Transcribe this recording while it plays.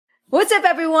What's up,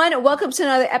 everyone? Welcome to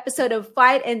another episode of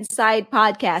Fight Inside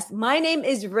Podcast. My name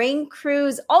is Rain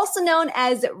Cruz, also known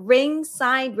as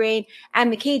Ringside Rain. I'm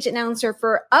the cage announcer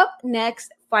for Up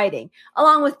Next Fighting.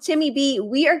 Along with Timmy B,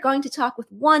 we are going to talk with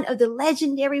one of the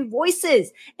legendary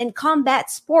voices in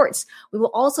combat sports. We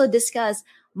will also discuss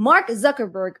Mark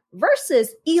Zuckerberg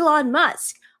versus Elon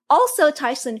Musk, also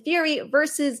Tyson Fury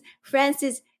versus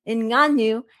Francis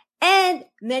Ngannou, and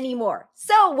many more.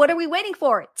 So what are we waiting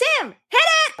for? Tim, hit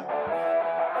it!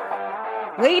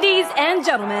 Ladies and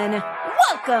gentlemen,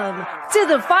 welcome to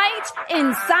the Fight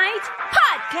Inside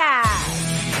Podcast.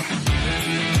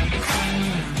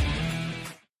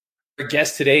 Our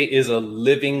guest today is a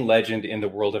living legend in the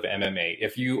world of MMA.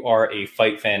 If you are a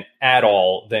fight fan at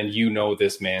all, then you know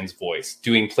this man's voice.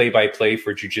 Doing play-by-play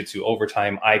for Jiu-Jitsu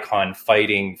Overtime, Icon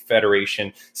Fighting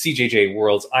Federation, CJJ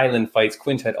Worlds, Island Fights,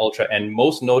 Quintet Ultra, and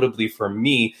most notably for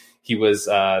me, he was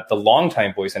the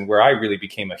longtime voice and where I really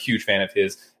became a huge fan of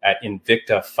his at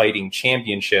Invicta Fighting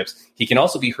Championships. He can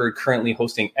also be heard currently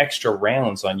hosting extra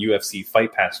rounds on UFC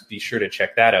Fight Pass. Be sure to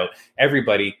check that out.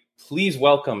 Everybody, please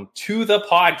welcome to the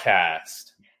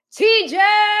podcast, TJ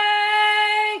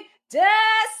DeSantis.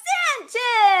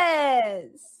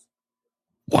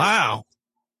 Wow.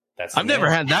 I've never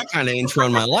had that kind of intro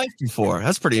in my life before.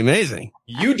 That's pretty amazing.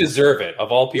 You deserve it,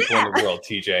 of all people in the world,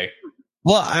 TJ.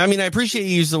 Well, I mean, I appreciate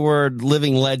you use the word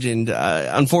living legend.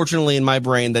 Unfortunately, in my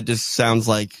brain, that just sounds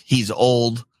like he's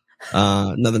old.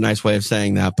 Another nice way of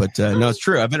saying that. But no, it's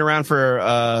true. I've been around for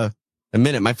a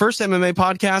minute. My first MMA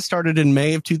podcast started in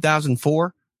May of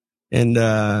 2004. And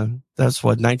that's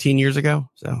 19 years ago.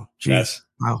 So, geez.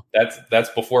 Wow. That's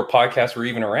before podcasts were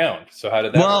even around. So how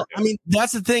did that work? I mean,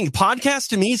 that's the thing. Podcast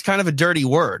to me is kind of a dirty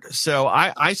word. So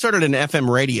I started in FM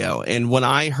radio. And when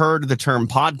I heard the term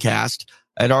podcast,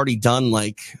 I'd already done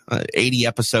 80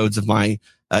 episodes of my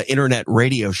internet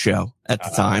radio show at the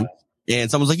time.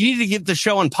 And someone was like, you need to get the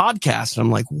show on podcast. And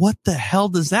I'm like, what the hell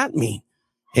does that mean?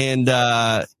 And,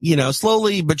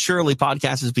 slowly but surely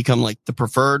podcast has become like the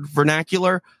preferred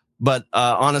vernacular. But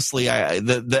honestly,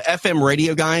 the FM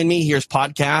radio guy in me hears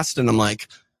podcast and I'm like,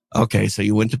 okay, so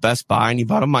you went to Best Buy and you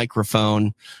bought a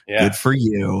microphone. Yeah. Good for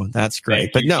you. That's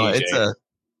great. But no, it's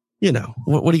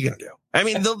what are you going to do? I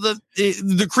mean,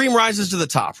 the cream rises to the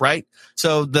top, right?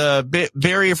 So the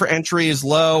barrier for entry is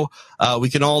low. We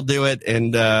can all do it.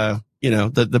 And,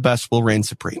 the best will reign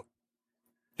supreme.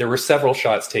 There were several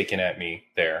shots taken at me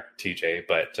there, TJ,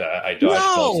 but I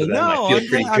dodged most of them. I feel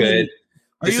pretty good.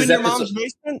 Are you in your mom's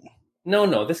basement?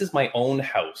 No, this is my own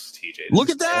house, TJ. Look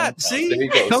at that. See? There you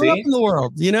go. Coming up in the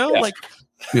world, dude,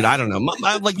 I don't know.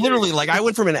 Literally, I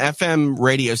went from an FM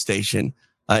radio station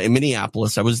in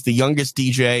Minneapolis. I was the youngest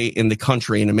DJ in the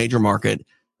country in a major market.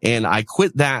 And I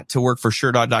quit that to work for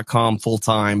SureDog.com full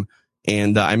time.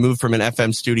 And I moved from an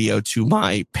FM studio to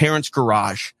my parents'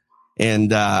 garage.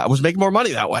 And I was making more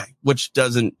money that way, which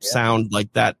doesn't sound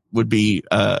like that would be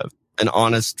an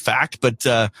honest fact,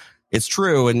 but it's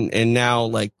true. And now,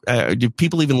 do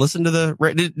people even listen to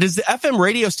does the FM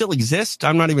radio still exist?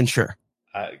 I'm not even sure.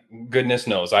 Goodness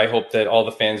knows. I hope that all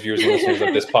the fans, viewers, and listeners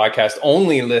of this podcast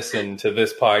only listen to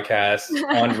this podcast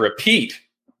on repeat,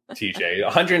 TJ.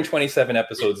 127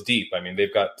 episodes deep. I mean,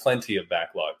 they've got plenty of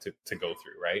backlog to go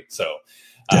through, right? So,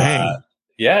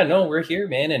 we're here,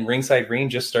 man. And Ringside Rain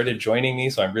just started joining me,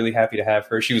 so I'm really happy to have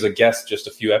her. She was a guest just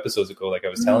a few episodes ago, like I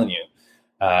was telling you.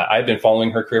 I've been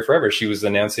following her career forever. She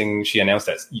announced at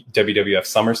WWE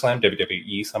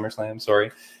SummerSlam,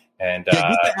 sorry. And get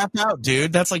the F out,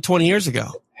 dude. That's like 20 years ago.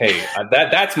 Hey,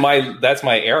 that's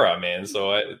my era, man.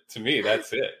 So to me,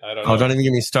 that's it. I don't know. Oh, don't even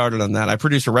get me started on that. I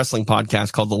produce a wrestling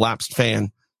podcast called The Lapsed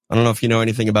Fan. I don't know if you know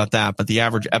anything about that, but the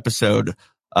average episode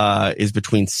is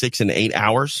between 6 and 8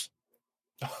 hours.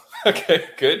 Okay,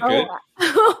 good. Oh.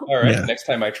 All right. Yeah. Next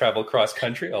time I travel cross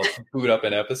country, I'll boot up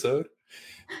an episode.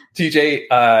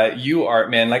 TJ, you are,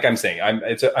 man, like I'm saying,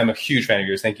 I'm a huge fan of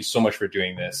yours. Thank you so much for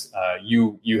doing this.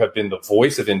 You have been the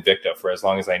voice of Invicta for as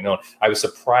long as I know. I was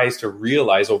surprised to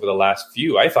realize over the last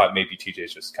few, I thought maybe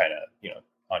TJ's just kind of,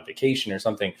 on vacation or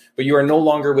something, but you are no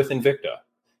longer with Invicta.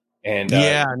 And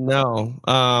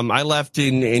I left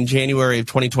in January of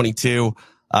 2022.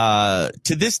 To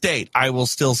this date, I will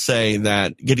still say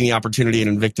that getting the opportunity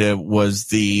in Invicta was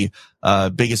the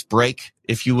biggest break,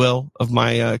 if you will, of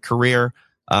my career.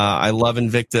 I love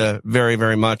Invicta very,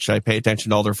 very much. I pay attention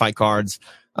to all their fight cards.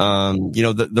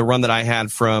 The run that I had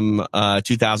from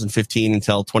 2015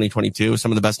 until 2022 was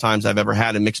some of the best times I've ever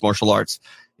had in mixed martial arts.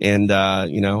 And I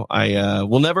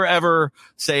will never ever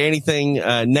say anything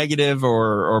negative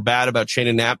or bad about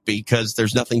Shayna Knapp, because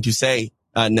there's nothing to say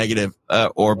negative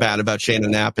or bad about Shayna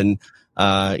Knapp. And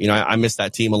I miss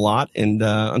that team a lot. And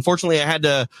unfortunately, I had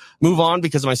to move on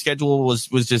because my schedule was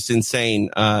just insane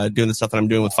doing the stuff that I'm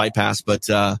doing with Fight Pass. But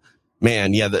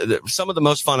man, yeah, some of the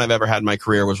most fun I've ever had in my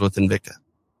career was with Invicta.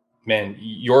 Man,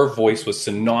 your voice was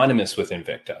synonymous with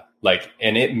Invicta.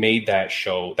 And it made that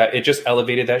show, that it just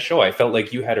elevated that show. I felt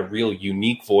like you had a real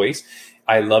unique voice.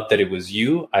 I love that it was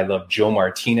you. I love Joe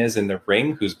Martinez in the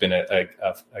ring, who's been a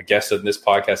guest of this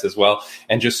podcast as well.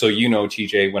 And just so you know,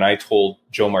 TJ, when I told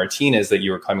Joe Martinez that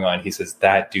you were coming on, he says,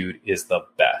 that dude is the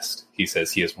best. He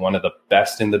says he is one of the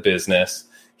best in the business.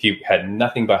 He had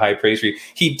nothing but high praise for you.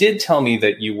 He did tell me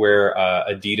that you wear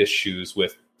Adidas shoes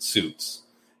with suits.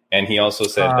 And he also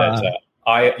said that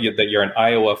you're an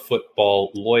Iowa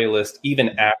football loyalist,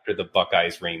 even after the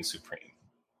Buckeyes reign supreme.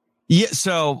 Yeah,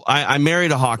 so I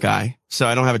married a Hawkeye, so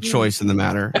I don't have a choice in the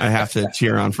matter. I have to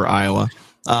cheer on for Iowa.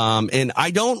 And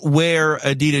I don't wear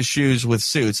Adidas shoes with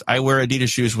suits. I wear Adidas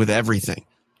shoes with everything.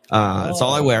 That's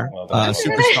all I wear.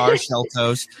 Superstar, shell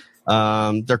toes.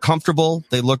 They're comfortable.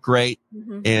 They look great.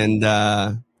 And,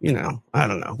 I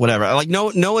don't know, whatever.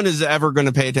 No one is ever going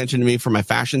to pay attention to me for my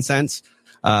fashion sense.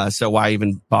 So why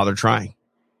even bother trying?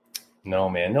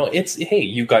 No, man. No,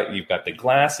 you've got the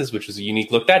glasses, which is a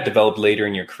unique look that developed later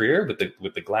in your career.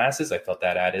 With the glasses, I felt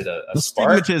that added a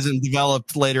spark. Astigmatism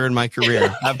developed later in my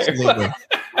career. Absolutely.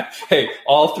 Hey,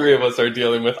 all three of us are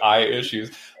dealing with eye issues.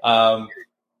 But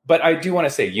I do want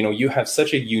to say, you have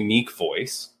such a unique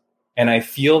voice. And I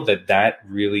feel that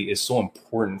really is so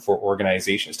important for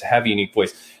organizations to have a unique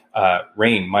voice.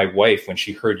 Rain, my wife, when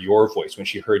she heard your voice, when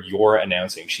she heard your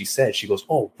announcing, she goes,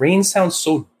 oh, Rain sounds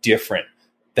so different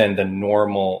than the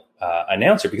normal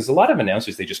announcer, because a lot of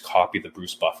announcers, they just copy the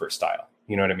Bruce Buffer style.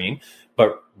 You know what I mean?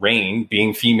 But Rain,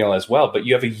 being female as well, but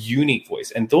you have a unique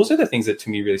voice. And those are the things that to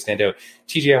me really stand out.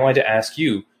 TJ, I wanted to ask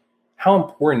you, how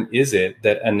important is it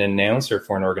that an announcer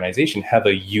for an organization have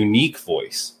a unique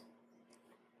voice?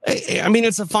 I mean,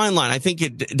 it's a fine line. I think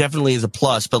it definitely is a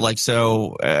plus, but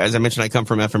as I mentioned, I come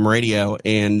from FM radio,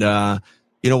 and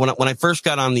when I first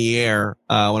got on the air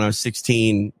when I was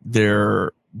 16,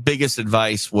 their biggest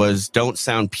advice was don't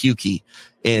sound pukey.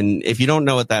 And if you don't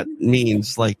know what that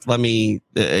means, let me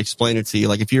explain it to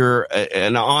you. If you're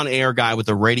an on-air guy with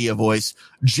a radio voice,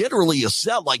 generally you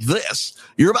sound like this.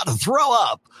 You're about to throw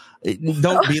up.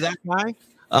 Don't be that guy.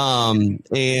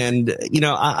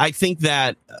 I think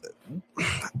that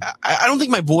I don't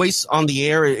think my voice on the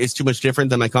air is too much different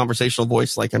than my conversational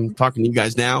voice, like I'm talking to you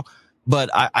guys now. But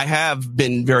I have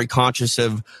been very conscious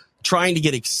of trying to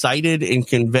get excited and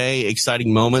convey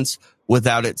exciting moments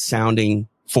without it sounding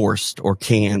forced or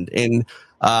canned. And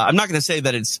I'm not going to say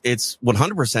that it's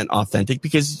 100% authentic,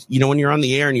 because, when you're on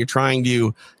the air and you're trying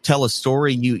to tell a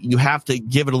story, you have to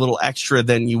give it a little extra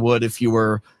than you would if you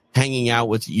were hanging out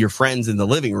with your friends in the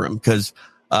living room. Because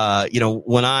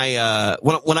when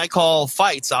I call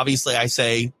fights, obviously I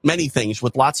say many things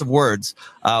with lots of words.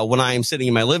 When I am sitting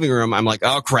in my living room, I'm like,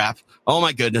 oh crap. Oh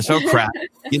my goodness. Oh crap.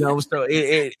 So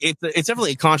it's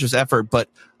definitely a conscious effort, but,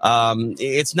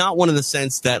 it's not one in the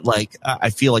sense that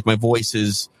I feel like my voice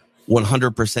is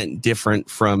 100% different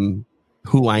from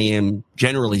who I am,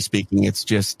 generally speaking. It's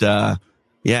just, luckily,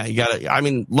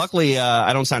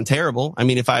 I don't sound terrible. I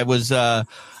mean, if I was,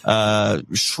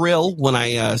 shrill when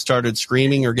I, started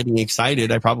screaming or getting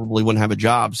excited, I probably wouldn't have a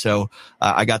job. So,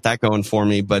 I got that going for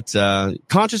me, but,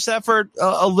 conscious effort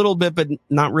a little bit, but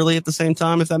not really at the same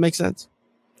time, if that makes sense.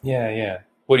 Yeah. Yeah.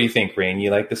 What do you think, Rain?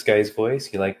 You like this guy's voice?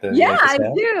 You like the I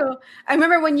do. I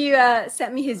remember when you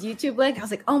sent me his YouTube link, I was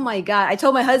like, oh my God. I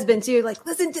told my husband too,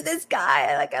 listen to this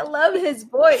guy. I love his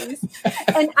voice.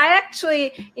 And I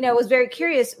actually, was very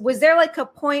curious. Was there a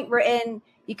point wherein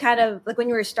you kind of when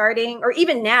you were starting, or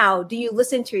even now, do you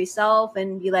listen to yourself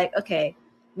and be like, okay,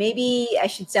 maybe I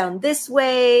should sound this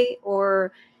way,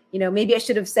 or, maybe I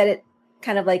should have said it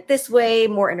kind of this way,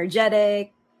 more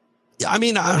energetic? I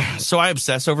mean, so I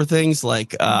obsess over things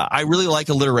I really like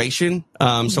alliteration.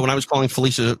 So when I was calling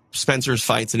Felicia Spencer's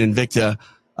fights at Invicta,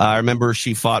 I remember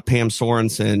she fought Pam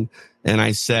Sorensen, and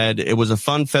I said it was a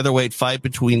fun featherweight fight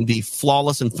between the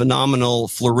flawless and phenomenal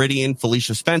Floridian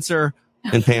Felicia Spencer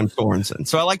and Pam Sorensen.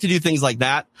 So I like to do things like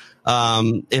that.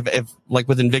 If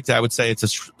with Invicta, I would say it's a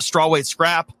strawweight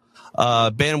scrap,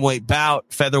 bantamweight bout,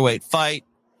 featherweight fight,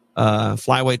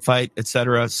 flyweight fight,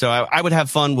 etc. So I would have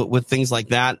fun with things like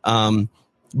that.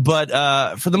 But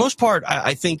for the most part,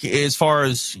 I think as far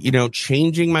as,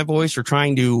 changing my voice or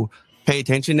trying to pay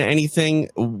attention to anything,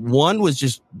 one was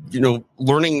just,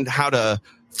 learning how to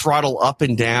throttle up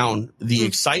and down the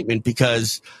excitement,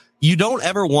 because you don't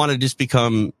ever want to just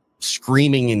become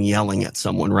screaming and yelling at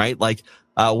someone, right?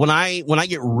 When I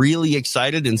get really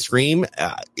excited and scream,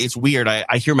 it's weird.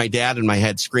 I hear my dad in my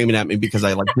head screaming at me because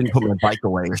I didn't put my bike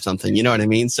away or something. You know what I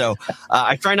mean? So,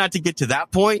 I try not to get to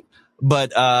that point,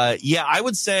 but, yeah, I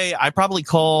would say I probably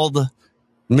called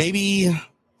maybe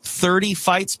 30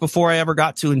 fights before I ever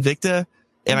got to Invicta.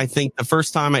 And I think the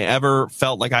first time I ever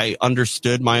felt like I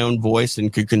understood my own voice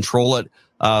and could control it,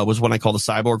 was when I called a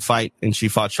Cyborg fight and she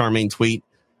fought Charmaine Tweet.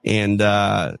 And,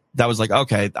 that was like,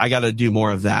 okay, I got to do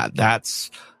more of that.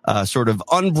 That's, sort of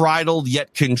unbridled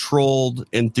yet controlled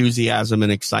enthusiasm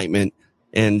and excitement.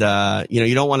 And,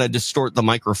 you don't want to distort the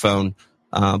microphone.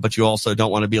 But you also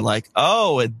don't want to be like,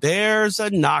 oh, there's a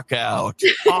knockout.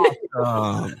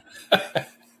 Awesome.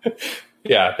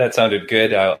 Yeah, that sounded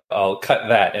good. I'll cut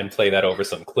that and play that over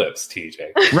some clips,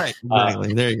 TJ. Right,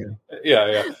 exactly. There you go.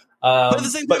 Yeah. But at the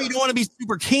same time, you don't want to be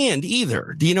super canned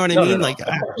either. Do you know what I mean?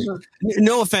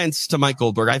 No offense to Mike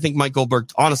Goldberg. I think Mike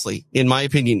Goldberg, honestly, in my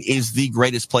opinion, is the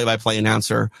greatest play-by-play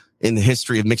announcer in the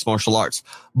history of mixed martial arts.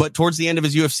 But towards the end of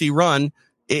his UFC run,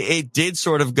 it did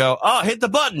sort of go, oh, hit the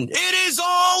button. It is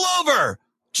all over.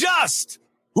 Just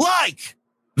like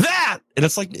that. And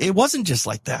it's like, it wasn't just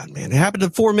like that, man. It happened in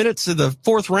 4 minutes of the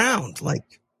fourth round.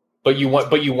 But you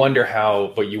wonder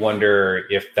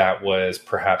if that was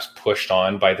perhaps pushed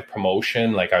on by the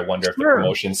promotion. I wonder if the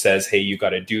promotion says, hey, you got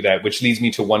to do that, which leads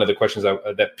me to one of the questions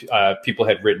that people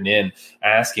had written in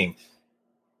asking.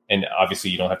 And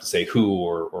obviously you don't have to say who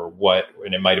or what,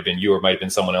 and it might've been you or it might've been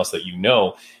someone else that you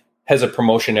know. Has a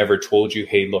promotion ever told you,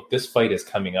 hey, look, this fight is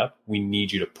coming up. We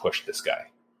need you to push this guy?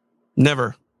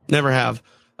 Never have.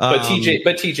 But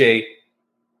TJ,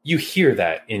 you hear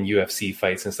that in UFC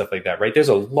fights and stuff like that, right? There's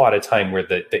a lot of time where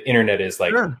the internet is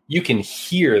you can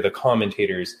hear the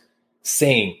commentators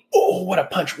saying, oh, what a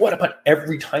punch,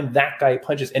 every time that guy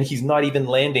punches, and he's not even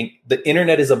landing. The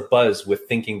internet is abuzz with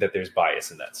thinking that there's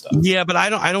bias in that stuff. Yeah, but I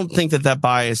don't think that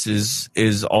bias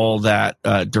is all that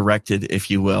directed, if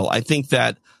you will. I think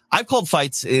that I've called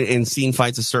fights and seen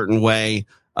fights a certain way,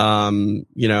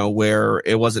 where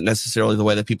it wasn't necessarily the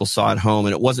way that people saw at home.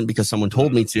 And it wasn't because someone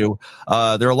told me to.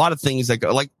 There are a lot of things that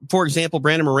go, for example,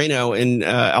 Brandon Moreno and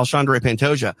Alexandre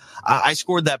Pantoja. I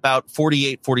scored that bout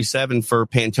 48-47 for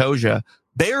Pantoja,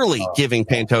 barely giving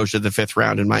Pantoja the fifth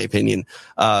round, in my opinion,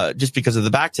 just because of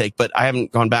the back take. But I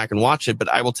haven't gone back and watched it. But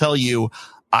I will tell you,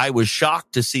 I was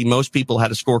shocked to see most people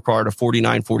had a scorecard of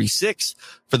 49-46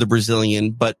 for the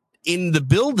Brazilian. But in the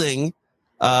building,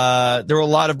 there were a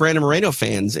lot of Brandon Moreno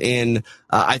fans. And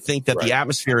I think that the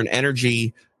atmosphere and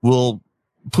energy will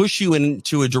push you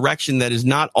into a direction that is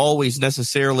not always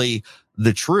necessarily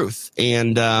the truth.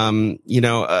 And,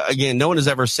 again, no one has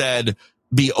ever said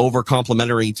be over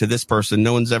complimentary to this person.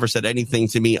 No one's ever said anything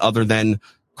to me other than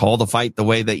call the fight the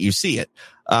way that you see it.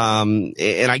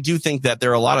 And I do think that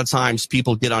there are a lot of times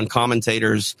people get on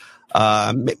commentators,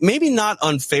 maybe not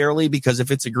unfairly, because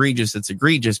if it's egregious, it's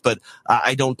egregious, but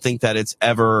I don't think that it's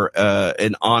ever,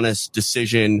 an honest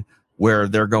decision where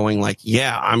they're going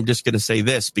yeah, I'm just going to say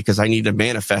this because I need to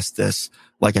manifest this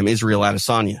like I'm Israel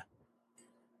Adesanya.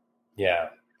 Yeah.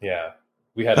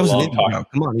 We had a long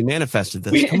talk. Come on, we manifested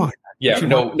this. Come on. Yeah,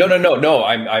 no.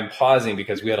 I'm pausing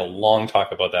because we had a long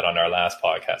talk about that on our last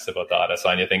podcast about the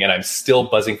Adesanya thing, and I'm still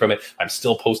buzzing from it. I'm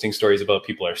still posting stories about it.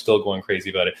 People are still going crazy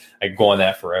about it. I go on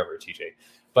that forever, TJ.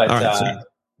 But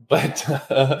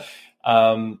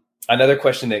another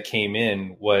question that came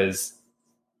in was,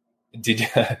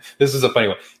 this is a funny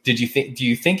one. Do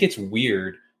you think it's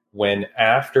weird when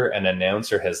after an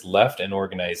announcer has left an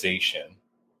organization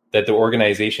that the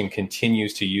organization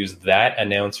continues to use that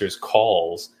announcer's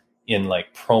calls in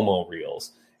promo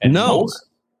reels? And no,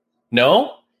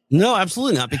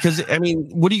 absolutely not. Because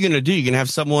what are you going to do? You're going to have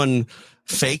someone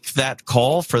fake that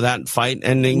call for that fight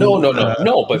ending? No.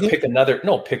 But pick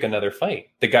another fight.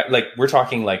 The guy, we're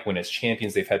talking when it's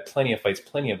champions, they've had plenty of fights,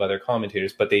 plenty of other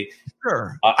commentators, but they.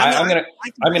 Sure. I'm gonna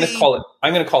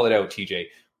call it out, TJ.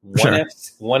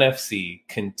 One FC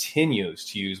continues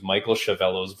to use Michael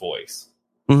Chavello's voice,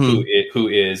 who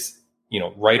is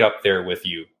right up there with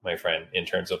you, my friend, in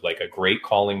terms of a great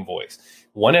calling voice.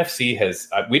 One FC has,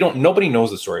 nobody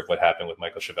knows the story of what happened with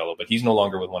Michael Chavello, but he's no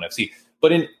longer with One FC.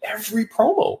 But in every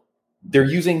promo, they're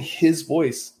using his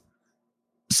voice.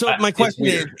 So my question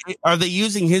is, are they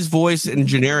using his voice in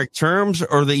generic terms,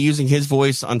 or are they using his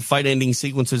voice on fight ending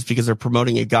sequences because they're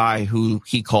promoting a guy who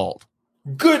he called?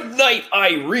 Good night,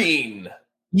 Irene.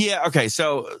 Yeah. Okay.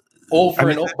 So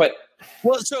over, but.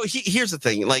 Well, so here's the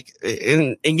thing,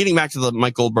 in getting back to the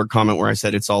Mike Goldberg comment where I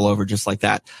said it's all over just like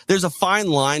that, there's a fine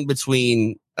line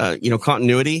between,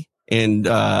 continuity and,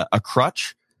 a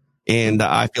crutch. And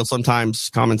I feel sometimes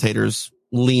commentators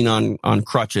lean on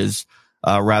crutches.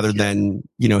 rather than,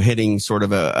 hitting sort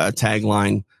of a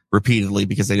tagline repeatedly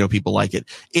because they know people like it.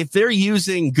 If they're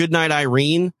using Goodnight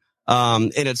Irene,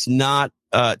 and it's not,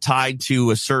 tied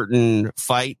to a certain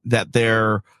fight that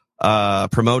they're,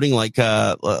 promoting, like,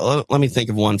 let me think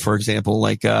of one, for example,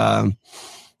 like,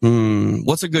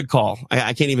 what's a good call?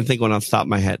 I can't even think one off the top of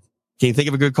my head. Can you think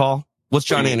of a good call? What's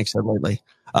John Anik said lately?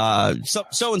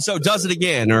 So-and-so does it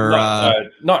again, or,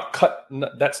 not cut.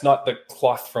 That's not the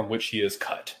cloth from which he is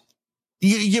cut.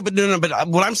 Yeah, but no. But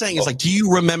what I'm saying is, like, do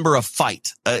you remember a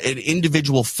fight, an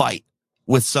individual fight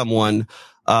with someone,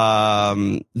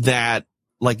 that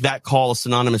call is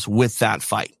synonymous with that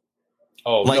fight?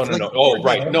 Oh, no. Oh,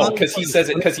 right. No, because he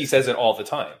says it all the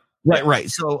time. Right.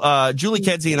 So, Julie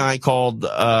Kedzie and I called,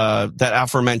 that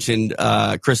aforementioned,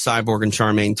 Chris Cyborg and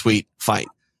Charmaine tweet fight.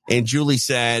 And Julie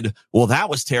said, well, that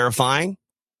was terrifying.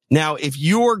 Now, if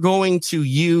you're going to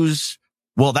use,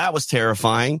 well, that was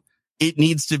terrifying, it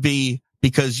needs to be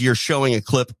because you're showing a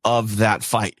clip of that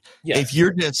fight. Yes. If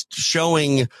you're just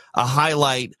showing a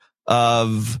highlight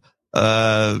of,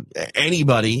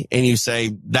 anybody and you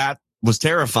say that was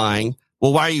terrifying,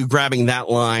 well, why are you grabbing that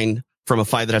line from a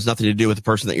fight that has nothing to do with the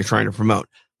person that you're trying to promote?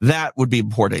 That would be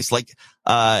poor taste. Like,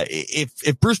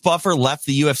 if Bruce Buffer left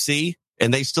the UFC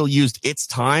and they still used It's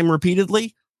Time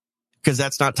repeatedly, because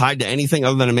that's not tied to anything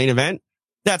other than a main event,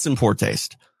 that's in poor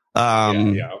taste.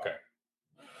 Okay.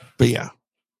 But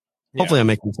hopefully I'm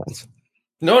making sense.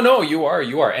 No, you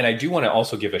are. And I do want to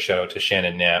also give a shout out to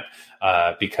Shannon Knapp,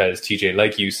 because TJ,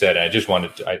 like you said, I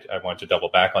wanted to double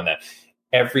back on that.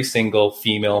 Every single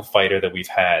female fighter that we've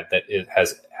had that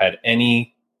has had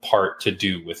any part to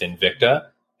do with Invicta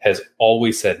has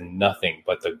always said nothing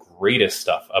but the greatest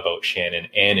stuff about Shannon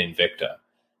and Invicta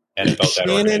and about that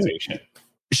organization.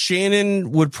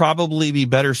 Shannon would probably be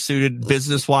better suited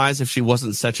business-wise if she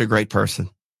wasn't such a great person.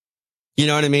 You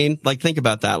know what I mean? Like, think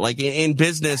about that. Like, in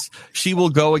business, she will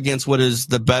go against what is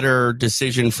the better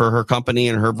decision for her company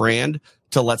and her brand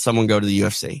to let someone go to the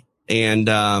UFC. And,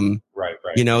 right.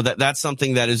 That's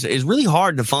something that is really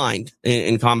hard to find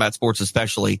in combat sports,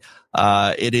 especially.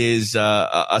 It is,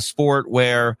 a sport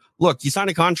where, look, you sign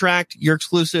a contract, you're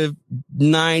exclusive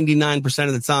 99%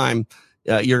 of the time.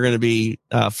 You're going to be,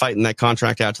 fighting that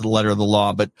contract out to the letter of the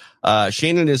law. But,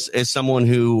 Shannon is someone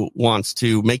who wants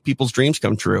to make people's dreams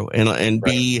come true and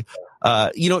be,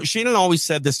 Shannon always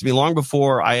said this to me long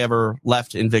before I ever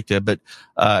left Invicta, but,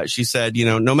 she said,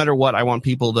 no matter what, I want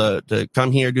people to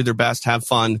come here, do their best, have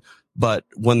fun. But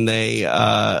when they,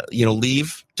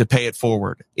 leave, to pay it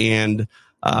forward. And,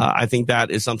 I think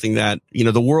that is something that,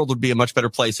 the world would be a much better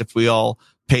place if we all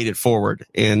paid it forward.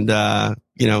 And,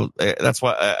 that's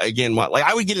why,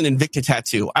 I would get an Invicta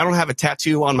tattoo. I don't have a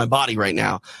tattoo on my body right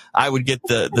now. I would get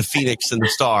the Phoenix and the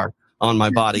star on my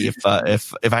body if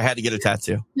I had to get a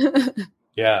tattoo.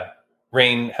 Yeah.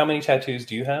 Rain, how many tattoos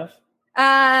do you have?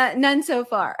 None so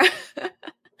far.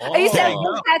 I used to have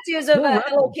tattoos of a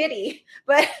Hello Kitty,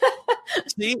 but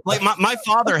see, like my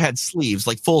father had sleeves,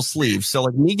 like full sleeves. So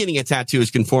like me getting a tattoo is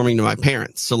conforming to my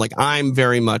parents. So like I'm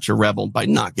very much a rebel by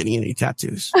not getting any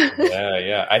tattoos.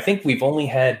 Yeah. I think we've only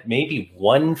had maybe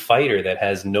one fighter that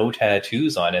has no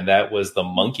tattoos on, and that was the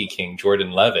Monkey King,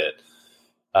 Jordan Levitt.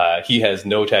 He has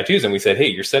no tattoos, and we said, "Hey,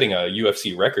 you're setting a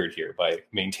UFC record here by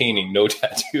maintaining no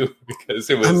tattoo," because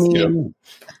it was,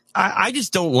 I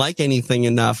just don't like anything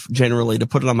enough generally to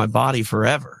put it on my body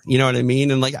forever. You know what I mean?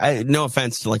 And like, no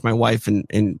offense to like my wife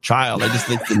and child. I just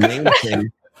think the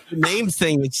name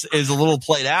thing is a little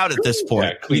played out at this point.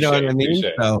 Yeah, cliche, you know what I mean?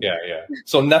 So, yeah.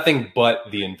 So nothing but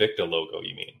the Invicta logo,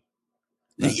 you mean?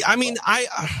 I mean,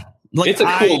 it's a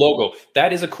cool logo.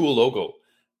 That is a cool logo.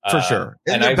 For sure.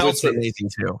 And the belts are amazing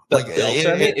too.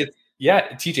 TJ,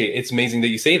 it's amazing that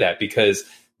you say that, because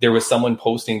there was someone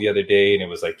posting the other day, and it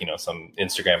was like, some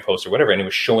Instagram post or whatever, and it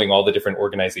was showing all the different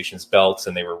organizations' belts,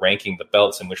 and they were ranking the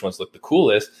belts and which ones looked the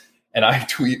coolest. And I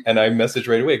messaged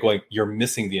right away going, "You're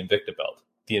missing the Invicta belt.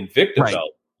 The Invicta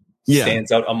belt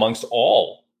stands out amongst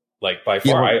all, like by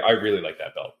far." I really like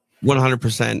that belt.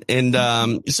 100%. And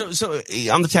so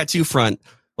on the tattoo front,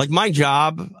 like my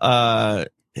job, I've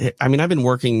been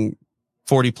working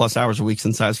 40 plus hours a week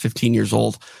since I was 15 years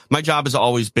old. My job has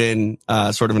always been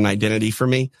sort of an identity for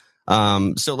me.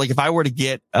 So like if I were to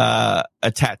get a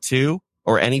tattoo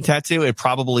or any tattoo, it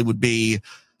probably would be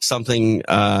something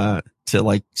to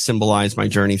like symbolize my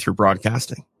journey through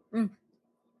broadcasting.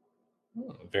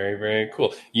 Very, very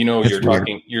cool.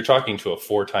 You're talking to a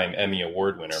 4-time Emmy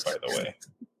Award winner, by the way.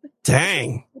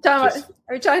 Dang. Are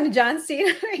we talking to John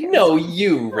Cena? No,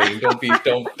 you, Rain. Don't be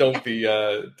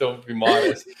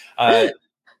modest.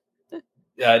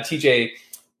 TJ,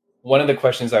 one of the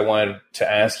questions I wanted to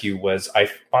ask you was, I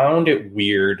found it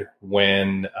weird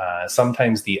when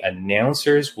sometimes the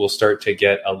announcers will start to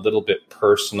get a little bit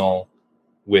personal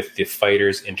with the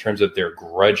fighters in terms of their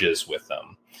grudges with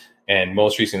them. And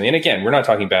most recently, and again, we're not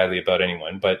talking badly about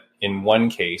anyone, but in one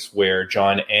case where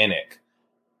John Anik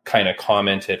kind of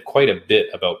commented quite a bit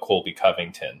about Colby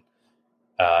Covington,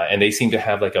 and they seemed to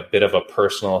have like a bit of a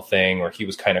personal thing, or he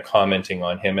was kind of commenting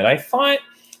on him. And I thought,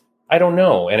 I don't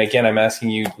know. And again, I'm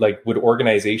asking you, like, would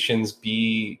organizations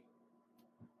be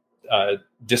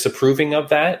disapproving of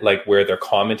that? Like where their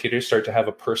commentators start to have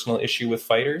a personal issue with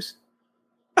fighters?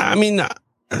 I mean,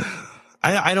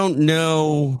 I don't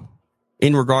know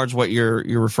in regards what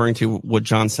you're referring to, what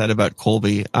John said about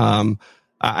Colby.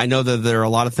 I know that there are a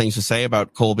lot of things to say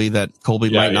about Colby that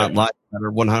Colby might not like that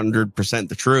are 100%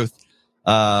 the truth.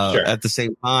 Sure. At the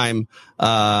same time,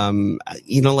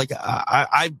 like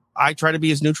I try to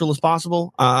be as neutral as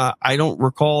possible. I don't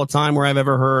recall a time where I've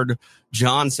ever heard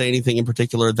John say anything in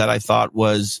particular that I thought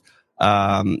was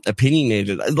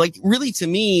opinionated. Like, really, to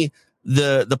me,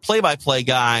 the play-by-play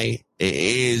guy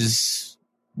is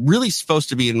really supposed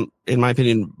to be, in my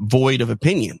opinion, void of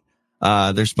opinion.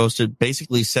 They're supposed to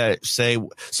basically say,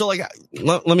 so like,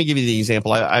 let me give you the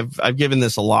example. I've given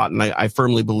this a lot, and I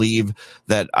firmly believe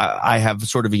that I have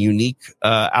sort of a unique,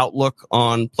 outlook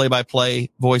on play-by-play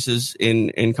voices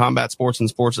in combat sports and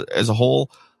sports as a whole.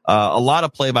 A lot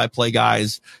of play-by-play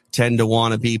guys tend to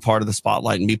want to be part of the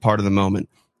spotlight and be part of the moment.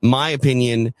 My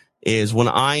opinion is, when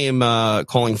I am,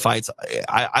 calling fights,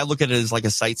 I look at it as like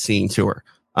a sightseeing tour.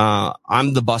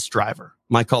 I'm the bus driver.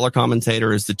 My color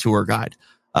commentator is the tour guide.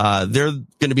 They're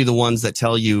going to be the ones that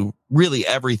tell you really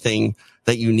everything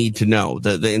that you need to know,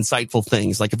 the insightful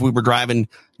things. Like if we were driving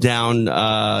down,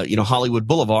 Hollywood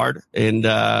Boulevard and,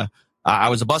 I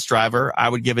was a bus driver, I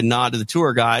would give a nod to the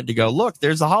tour guide to go, look,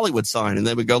 there's the Hollywood sign. And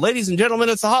they would go, ladies and gentlemen,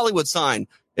 it's the Hollywood sign.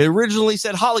 It originally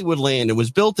said Hollywoodland. It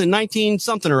was built in 19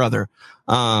 something or other.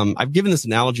 I've given this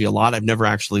analogy a lot. I've never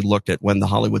actually looked at when the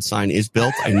Hollywood sign is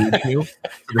built. I need to.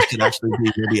 This should actually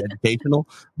be really educational.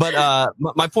 But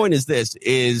my point is this,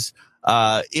 is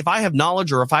if I have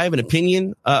knowledge or if I have an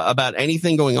opinion about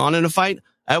anything going on in a fight,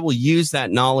 I will use that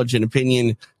knowledge and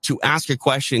opinion to ask a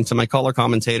question to my color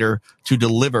commentator to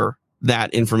deliver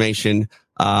that information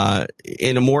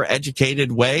in a more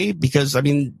educated way. Because,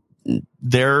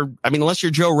 unless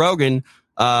you're Joe Rogan,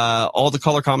 all the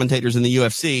color commentators in the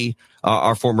UFC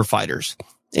are former fighters.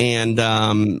 And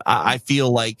I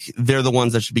feel like they're the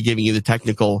ones that should be giving you the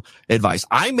technical advice.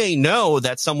 I may know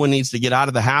that someone needs to get out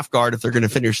of the half guard if they're going to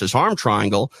finish this arm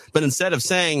triangle, but instead of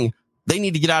saying they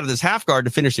need to get out of this half guard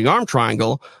to finish the arm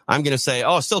triangle, I'm going to say,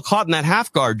 oh, still caught in that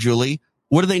half guard, Julie.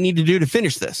 What do they need to do to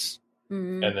finish this?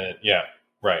 Mm-hmm. And then, yeah,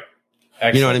 right.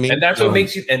 Excellent. You know what I mean? And that's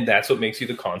what makes you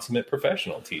the consummate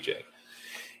professional, TJ.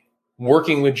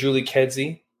 Working with Julie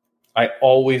Kedzie, I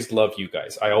always loved you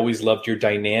guys. I always loved your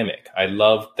dynamic. I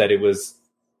loved that it was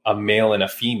a male and a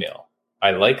female.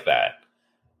 I like that.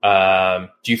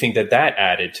 Do you think that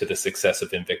added to the success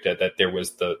of Invicta, that there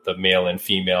was the male and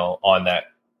female on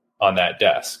that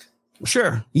desk?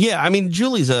 Sure. Yeah. I mean,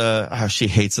 Julie's she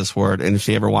hates this word. And if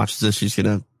she ever watches this, she's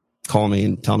going to call me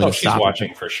and tell me to stop. She's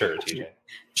watching for sure, TJ.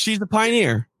 She's a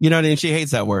pioneer. You know what I mean? She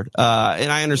hates that word.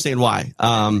 And I understand why.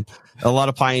 A lot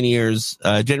of pioneers,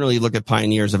 generally look at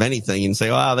pioneers of anything and say,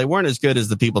 well, they weren't as good as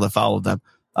the people that followed them.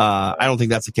 I don't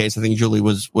think that's the case. I think Julie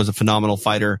was a phenomenal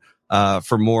fighter,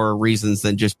 for more reasons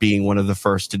than just being one of the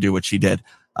first to do what she did.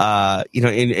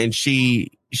 And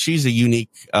she's a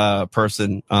unique,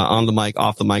 person, on the mic,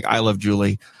 off the mic. I love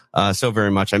Julie, so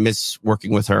very much. I miss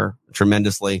working with her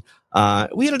tremendously.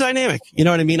 We had a dynamic, you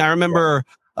know what I mean? I remember,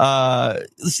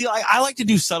 I like to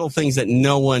do subtle things that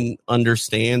no one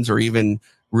understands or even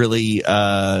really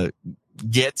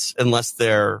gets unless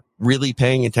they're really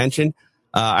paying attention.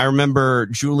 I remember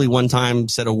Julie one time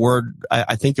said a word,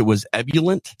 I think it was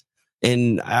ebullient,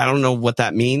 and I don't know what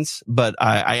that means, but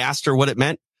I asked her what it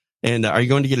meant. And are you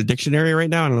going to get a dictionary right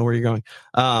now? I don't know where you're going.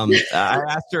 I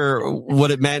asked her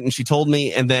what it meant, and she told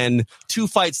me. And then 2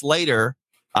 fights later,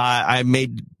 I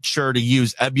made sure to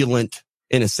use ebullient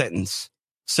in a sentence.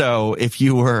 So if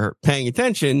you were paying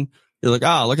attention, you're like,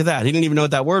 oh, look at that. He didn't even know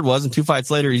what that word was. And 2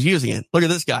 fights later, he's using it. Look at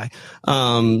this guy.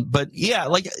 But yeah,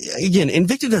 like, again,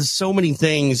 Invicta does so many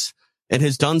things and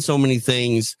has done so many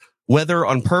things, whether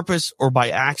on purpose or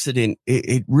by accident.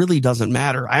 It really doesn't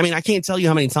matter. I mean, I can't tell you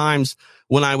how many times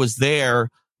when I was there,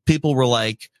 people were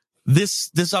like,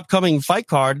 this upcoming fight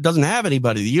card doesn't have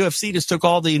anybody. The UFC just took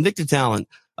all the Invicta talent.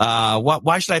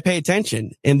 Why should I pay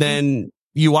attention? And then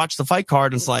you watch the fight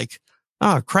card and it's like,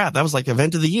 oh crap, that was like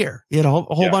event of the year. You had a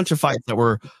whole bunch of fights that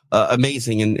were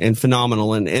amazing and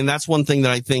phenomenal. And that's one thing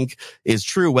that I think is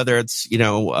true, whether it's,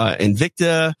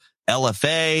 Invicta,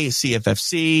 LFA,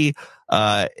 CFFC,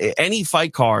 any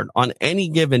fight card on any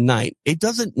given night. It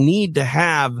doesn't need to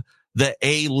have the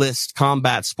A-list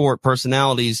combat sport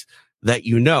personalities that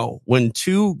when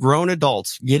two grown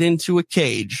adults get into a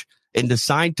cage and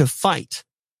decide to fight,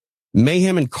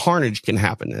 mayhem and carnage can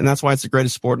happen. And that's why it's the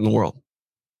greatest sport in the world.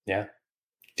 Yeah,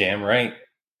 damn right.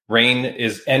 Rain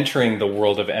is entering the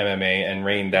world of MMA, and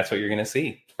Rain, that's what you're going to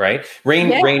see, right?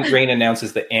 Rain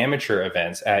announces the amateur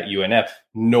events at UNF.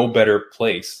 No better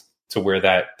place to where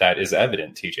that is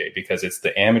evident, TJ, because it's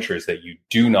the amateurs that you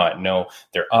do not know.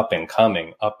 They're up and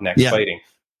coming, up next fighting.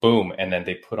 Boom. And then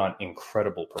they put on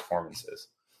incredible performances.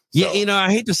 So. Yeah.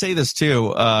 I hate to say this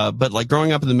too, but like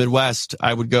growing up in the Midwest,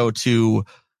 I would go to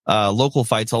local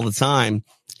fights all the time.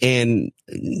 And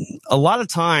a lot of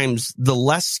times the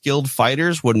less skilled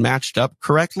fighters, when matched up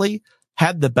correctly,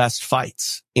 had the best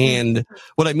fights. And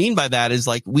what I mean by that is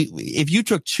like if you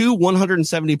took two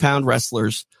 170-pound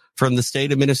wrestlers from the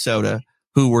state of Minnesota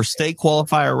who were state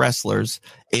qualifier wrestlers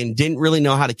and didn't really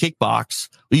know how to kickbox,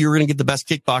 you were going to get the best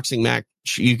kickboxing match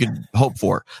you could hope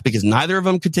for, because neither of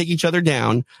them could take each other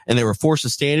down and they were forced to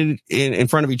stand in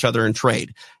front of each other and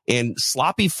trade. And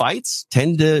sloppy fights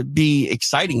tend to be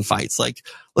exciting fights. Like,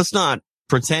 let's not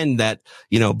pretend that,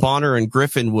 Bonner and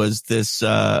Griffin was this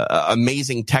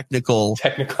amazing technical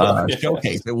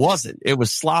showcase. It wasn't. It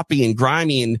was sloppy and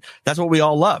grimy, and that's what we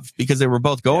all loved because they were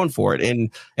both going for it. And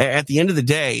at the end of the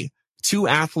day, two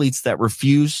athletes that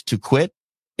refuse to quit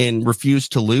and refuse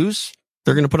to lose,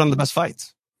 they're going to put on the best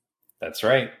fights. That's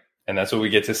right. And that's what we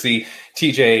get to see.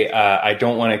 TJ, I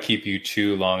don't want to keep you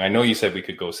too long. I know you said we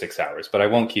could go 6 hours, but I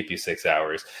won't keep you 6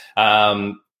 hours.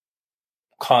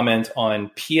 Comment on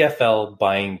PFL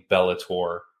buying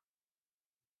Bellator.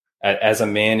 As a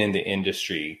man in the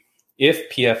industry,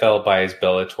 if PFL buys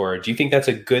Bellator, do you think that's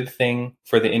a good thing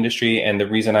for the industry? And the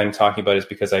reason I'm talking about it is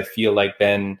because I feel like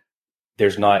then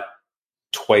there's not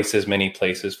twice as many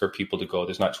places for people to go.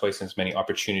 There's not twice as many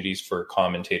opportunities for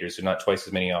commentators. There's not twice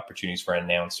as many opportunities for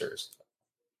announcers.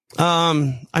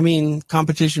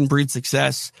 Competition breeds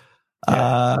success.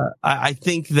 Yeah. I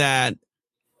think that,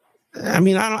 I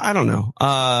don't know.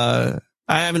 I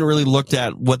haven't really looked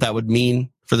at what that would mean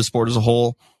for the sport as a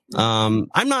whole. I'm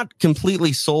not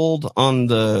completely sold on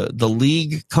the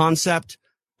league concept,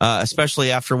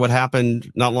 especially after what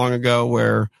happened not long ago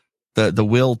where the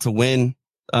will to win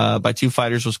by two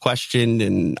fighters was questioned,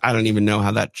 and I don't even know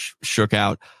how that shook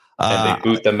out. And they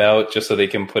boot them out just so they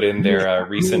can put in their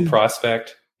recent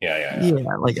prospect. Yeah.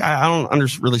 Like I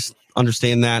don't really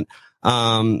understand that.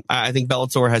 I think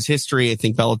Bellator has history. I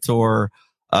think Bellator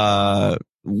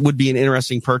would be an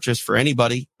interesting purchase for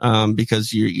anybody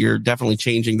because you're definitely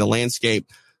changing the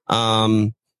landscape.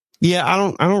 I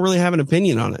don't really have an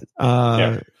opinion on it.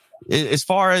 As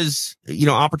far as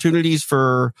opportunities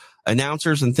for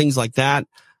announcers and things like that,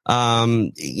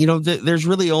 there's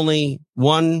really only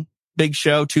one big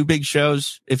show, two big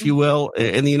shows, if you will,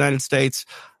 in the United States.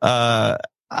 I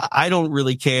don't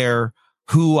really care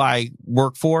who I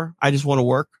work for. I just want to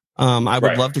work. I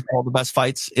would love to call the best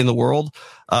fights in the world.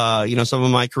 Some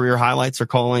of my career highlights are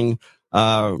calling,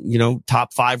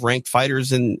 top 5 ranked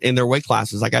fighters in their weight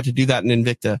classes. I got to do that in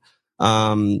Invicta.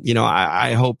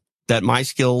 I hope that my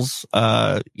skills,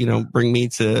 bring me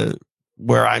to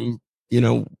where I'm,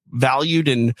 valued,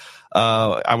 and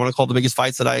I want to call the biggest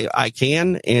fights that I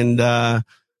can. And,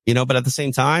 but at the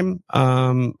same time,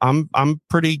 I'm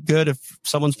pretty good if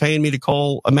someone's paying me to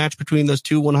call a match between those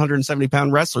two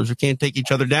 170-pound wrestlers who can't take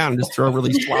each other down and just throw a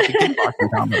really sloppy kickboxing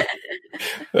combo.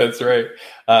 That's right.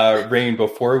 Rain,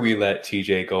 before we let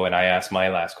TJ go and I ask my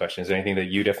last question, is there anything that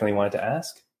you definitely wanted to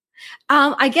ask?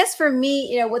 I guess for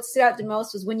me, what stood out the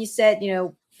most was when you said,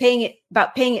 paying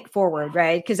it forward,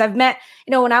 right? Because I've met,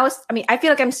 I feel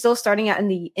like I'm still starting out in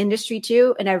the industry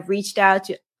too. And I've reached out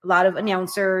to a lot of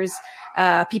announcers,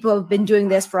 people who have been doing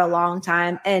this for a long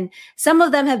time. And some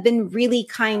of them have been really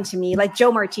kind to me, like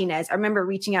Joe Martinez. I remember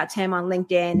reaching out to him on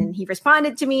LinkedIn and he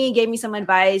responded to me, gave me some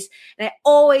advice. And I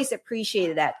always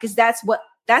appreciated that because that's what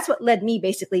led me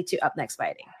basically to Up Next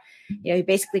Fighting. He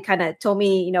basically kind of told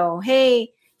me,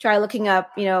 hey, try looking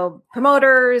up,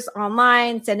 promoters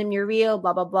online, send them your reel,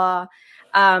 blah, blah, blah.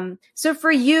 So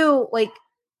for you,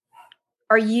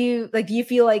 do you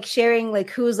feel like sharing,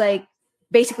 who's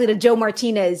basically the Joe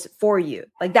Martinez for you,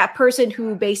 that person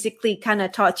who basically kind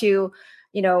of taught you,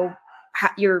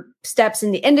 your steps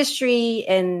in the industry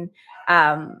and,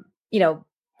 kind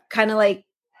of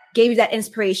gave you that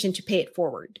inspiration to pay it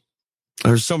forward?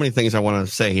 There's so many things I want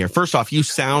to say here. First off, you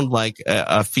sound like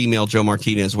a female Joe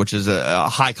Martinez, which is a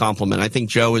high compliment. I think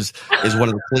Joe is one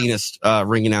of the cleanest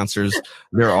ring announcers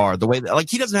there are. The way that, like,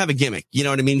 he doesn't have a gimmick. You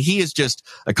know what I mean? He is just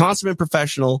a consummate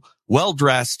professional, well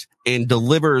dressed, and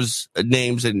delivers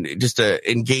names in just a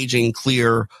engaging,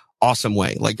 clear, awesome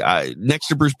way. Like, next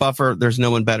to Bruce Buffer, there's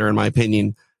no one better, in my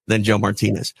opinion, than Joe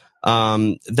Martinez.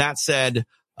 That said,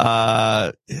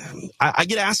 I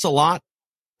get asked a lot,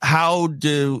 how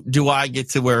do I get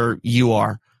to where you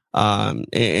are,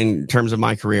 in terms of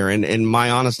my career? And my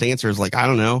honest answer is, like, I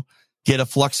don't know, get a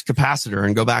flux capacitor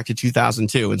and go back to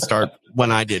 2002 and start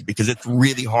when I did, because it's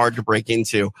really hard to break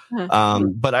into.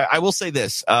 But I will say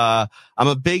this, I'm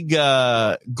a big,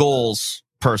 goals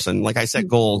person. Like, I set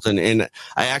goals, and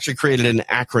I actually created an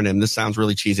acronym. This sounds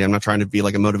really cheesy. I'm not trying to be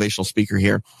like a motivational speaker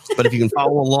here, but if you can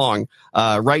follow along,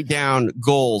 write down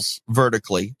goals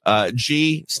vertically.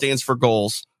 G stands for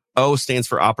goals. O stands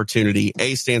for opportunity.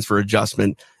 A stands for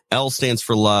adjustment. L stands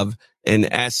for love, and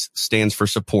S stands for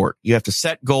support. You have to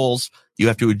set goals. You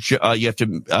have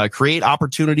to create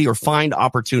opportunity or find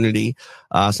opportunity.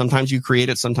 Sometimes you create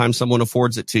it. Sometimes someone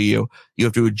affords it to you. You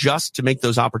have to adjust to make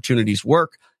those opportunities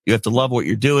work. You have to love what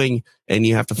you're doing, and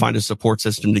you have to find a support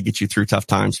system to get you through tough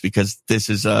times, because this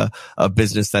is a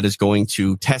business that is going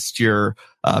to test your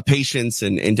patience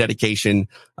and dedication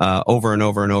over and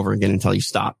over and over again until you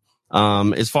stop.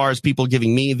 As far as people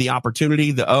giving me the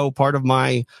opportunity, the O part of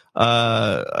my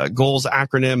goals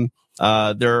acronym,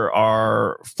 there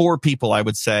are 4 people I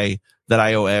would say that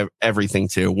I owe everything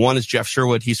to. One is Jeff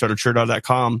Sherwood. He started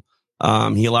SureDog.com.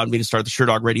 He allowed me to start the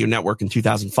SureDog Radio Network in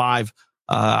 2005.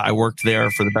 I worked there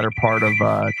for the better part of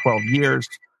 12 years.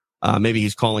 Maybe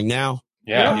he's calling now.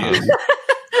 Yeah,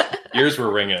 ears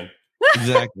were ringing.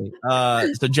 Exactly.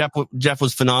 So Jeff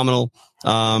was phenomenal.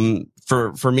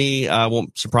 For me, I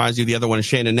won't surprise you. The other one is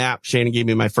Shannon Knapp. Shannon gave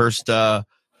me my first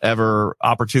ever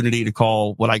opportunity to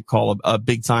call what I call a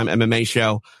big time MMA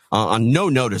show on no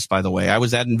notice, by the way. I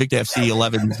was at Invicta FC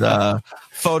 11's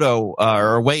photo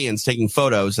or weigh-ins taking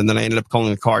photos, and then I ended up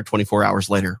calling the card 24 hours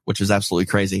later, which is absolutely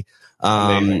crazy.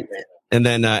 And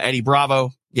then Eddie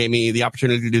Bravo gave me the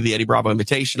opportunity to do the Eddie Bravo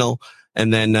Invitational,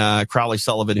 and then Crowley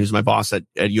Sullivan, who's my boss at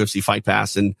UFC Fight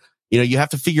Pass. And you have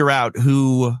to figure out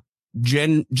who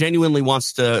genuinely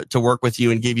wants to work with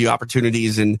you and give you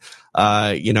opportunities. And,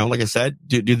 like I said,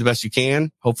 do the best you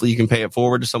can. Hopefully you can pay it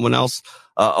forward to someone else,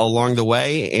 along the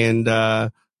way. And,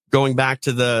 going back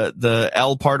to the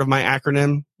L part of my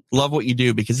acronym, love what you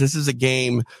do, because this is a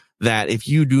game that if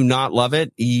you do not love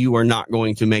it, you are not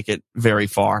going to make it very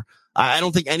far. I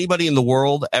don't think anybody in the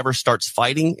world ever starts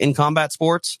fighting in combat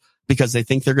sports because they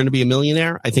think they're going to be a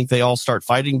millionaire. I think they all start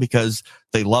fighting because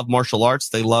they love martial arts.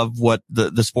 They love what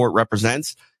the sport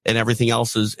represents, and everything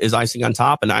else is icing on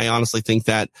top. And I honestly think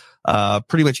that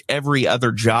pretty much every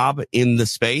other job in the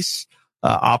space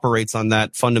operates on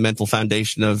that fundamental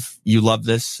foundation of you love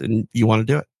this and you want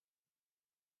to do it.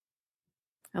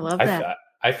 I love that.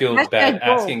 I feel bad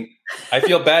asking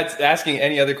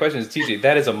any other questions. TJ,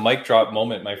 that is a mic drop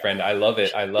moment, my friend. I love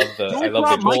it. I love the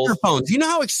goals. Microphones. You know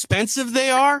how expensive they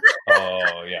are?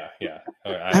 Oh yeah.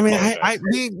 I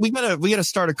mean, we gotta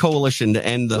start a coalition to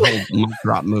end the whole mic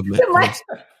drop movement.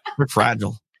 We're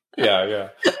fragile. Yeah.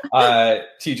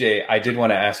 TJ, I did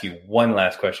want to ask you one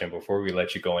last question before we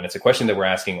let you go. And it's a question that we're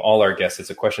asking all our guests.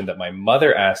 It's a question that my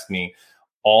mother asked me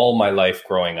all my life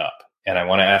growing up. And I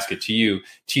want to ask it to you,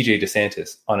 TJ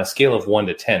DeSantis, on a scale of 1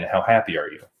 to 10, how happy are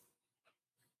you?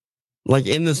 Like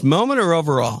in this moment or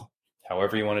overall?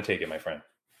 However you want to take it, my friend.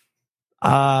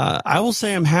 I will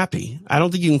say I'm happy. I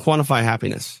don't think you can quantify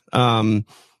happiness.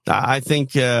 I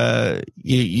think,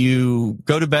 you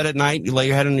go to bed at night, you lay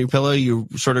your head on your pillow, you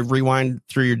sort of rewind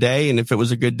through your day. And if it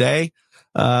was a good day,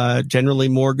 generally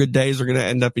more good days are going to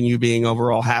end up in you being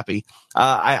overall happy.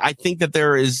 I think that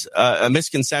there is a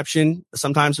misconception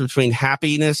sometimes between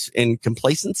happiness and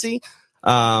complacency.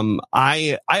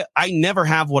 I never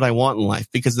have what I want in life,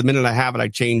 because the minute I have it, I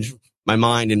change my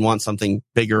mind and want something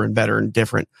bigger and better and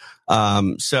different.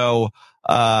 So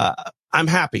I'm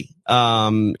happy.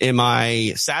 Am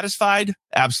I satisfied?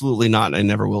 Absolutely not. I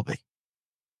never will be.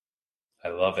 I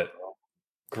love it.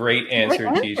 Great answer,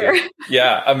 TJ.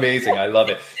 Yeah, amazing. I love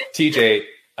it. TJ,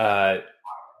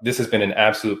 this has been an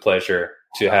absolute pleasure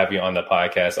to have you on the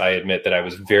podcast. I admit that I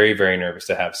was very, very nervous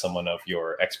to have someone of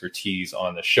your expertise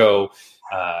on the show.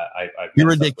 You're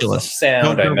ridiculous.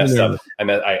 Sound. I messed up.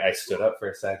 I stood up for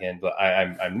a second, but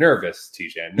I'm nervous,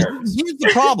 TJ. I'm nervous. Here's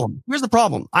the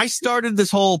problem. I started this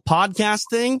whole podcast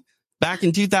thing back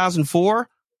in 2004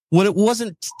 when it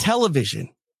wasn't television.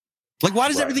 Like, why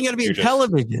does everything got to be in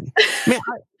television? Man,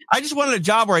 I just wanted a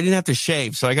job where I didn't have to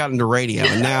shave, so I got into radio,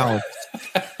 and now,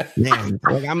 man,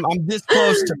 like I'm this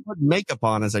close to putting makeup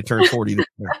on as I turn 40.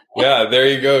 Yeah, there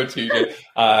you go, TJ.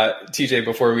 TJ,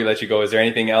 before we let you go, is there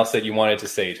anything else that you wanted to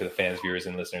say to the fans, viewers,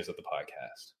 and listeners of the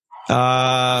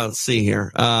podcast? Let's see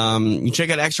here. You check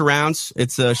out Extra Rounds.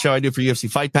 It's a show I do for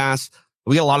UFC Fight Pass.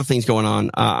 We got a lot of things going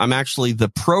on. I'm actually the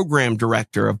program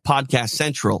director of Podcast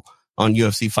Central on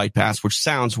UFC Fight Pass, which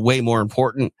sounds way more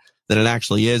important than it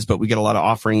actually is, but we get a lot of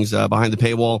offerings behind the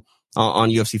paywall on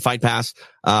UFC Fight Pass.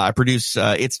 I produce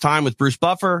It's Time with Bruce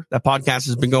Buffer. That podcast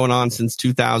has been going on since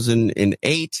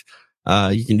 2008.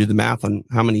 You can do the math on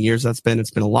how many years that's been.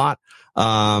 It's been a lot.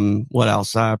 What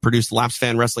else? I produced the Laps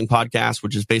Fan Wrestling Podcast,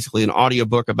 which is basically an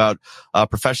audiobook about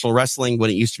professional wrestling when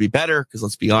it used to be better, because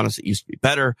let's be honest, it used to be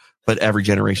better, but every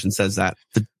generation says that.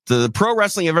 The pro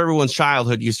wrestling of everyone's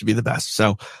childhood used to be the best.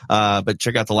 So, but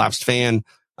check out the Lapsed Fan.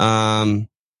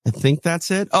 I think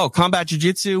that's it. Oh, Combat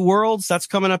Jiu-Jitsu Worlds. That's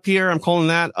coming up here. I'm calling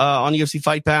that, on UFC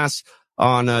Fight Pass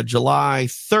on, July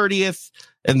 30th.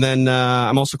 And then,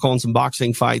 I'm also calling some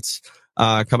boxing fights,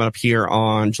 coming up here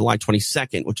on July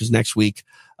 22nd, which is next week,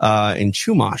 in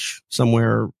Chumash,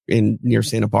 somewhere near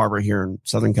Santa Barbara here in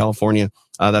Southern California.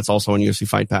 That's also on UFC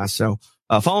Fight Pass. So,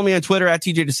 follow me on Twitter at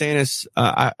TJ DeSantis.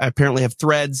 I apparently have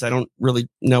threads. I don't really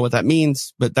know what that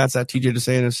means, but that's at TJ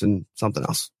DeSantis and something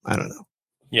else. I don't know.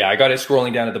 Yeah, I got it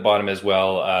scrolling down at the bottom as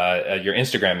well. Your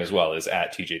Instagram as well is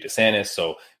at TJ DeSantis.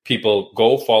 So people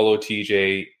go follow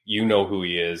TJ. You know who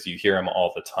he is. You hear him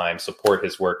all the time. Support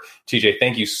his work. TJ,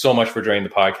 thank you so much for joining the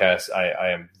podcast.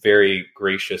 I am very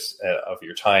gracious of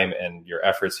your time and your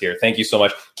efforts here. Thank you so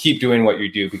much. Keep doing what you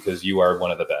do, because you are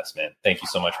one of the best, man. Thank you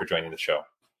so much for joining the show.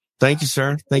 Thank you,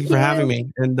 sir. Thank you for having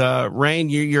me. And Rain,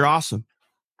 you're awesome.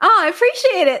 Oh, I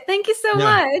appreciate it. Thank you so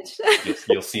much.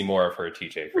 You'll see more of her,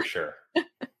 TJ, for sure.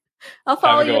 I'll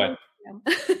follow you.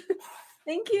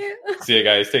 Thank you. See you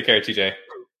guys. Take care, TJ.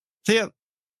 See ya.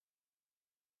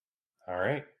 All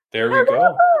right. There we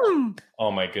go.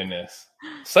 Oh, my goodness.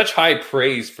 Such high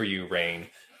praise for you, Rain.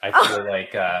 I feel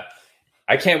like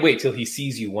I can't wait till he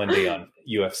sees you one day on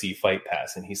UFC Fight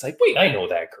Pass, and he's like, wait, I know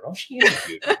that girl. She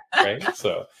interviewed me, right?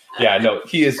 So, yeah, no,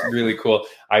 he is really cool.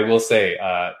 I will say,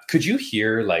 could you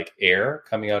hear like air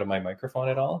coming out of my microphone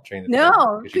at all during the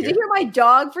No. Could you hear my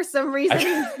dog for some reason?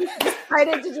 He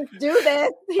decided to just do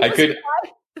this.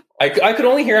 I could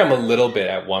only hear him a little bit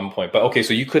at one point, but okay,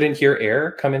 so you couldn't hear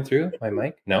air coming through my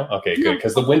mic? No? Okay, good,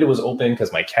 because the window was open,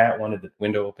 because my cat wanted the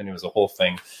window open. It was a whole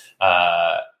thing.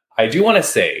 I do want to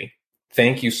say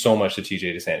thank you so much to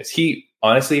TJ DeSantis. He,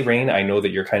 honestly, Rain, I know that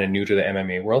you're kind of new to the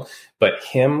MMA world, but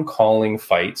him calling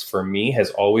fights for me has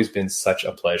always been such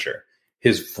a pleasure.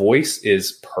 His voice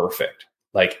is perfect.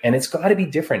 Like, and it's got to be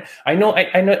different. I know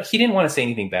he didn't want to say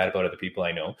anything bad about other people,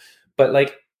 I know, but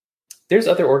like, there's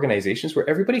other organizations where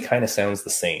everybody kind of sounds the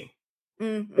same.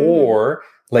 Mm-hmm. Or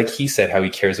like he said, how he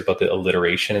cares about the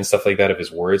alliteration and stuff like that of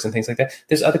his words and things like that.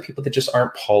 There's other people that just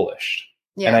aren't polished.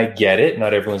 Yeah. And I get it.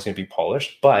 Not everyone's going to be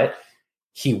polished, but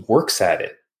he works at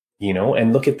it, you know,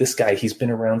 and look at this guy. He's been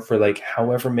around for like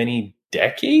however many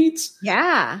decades.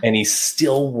 Yeah. And he's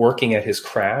still working at his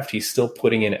craft. He's still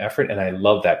putting in effort. And I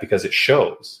love that, because it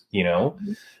shows, you know.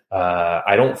 Mm-hmm.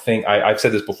 I don't think I've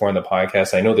said this before on the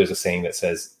podcast. I know there's a saying that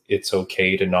says it's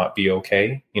okay to not be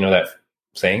okay. You know that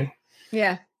saying?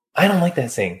 Yeah. I don't like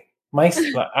that saying.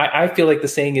 I feel like the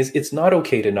saying is it's not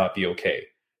okay to not be okay.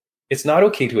 It's not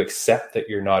okay to accept that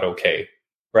you're not okay.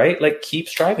 Right? Like keep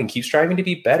striving to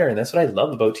be better. And that's what I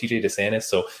love about TJ DeSantis.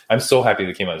 So I'm so happy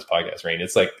that he came on this podcast, Rain.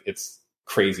 It's like, it's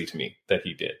crazy to me that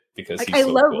he did, because like, he's I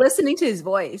so love cool. listening to his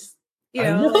voice. You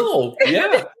know? I know.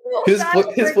 Yeah.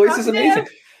 His voice is amazing.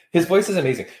 His voice is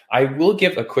amazing. I will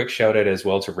give a quick shout out as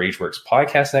well to Rageworks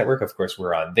Podcast Network. Of course,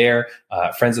 we're on there.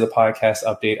 Friends of the Podcast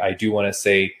update. I do want to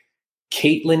say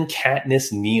Caitlin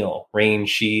Katniss Neal, Rain.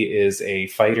 She is a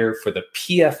fighter for the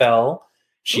PFL.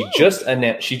 She just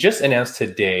announced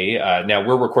today. Now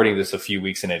we're recording this a few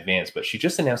weeks in advance, but she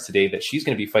just announced today that she's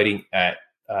going to be fighting at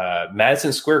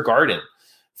Madison Square Garden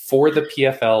for the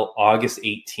PFL August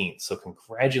 18th. So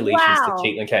congratulations to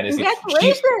Caitlin Katniss.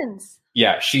 Congratulations.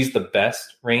 She's the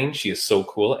best, Rain. She is so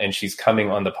cool. And she's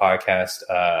coming on the podcast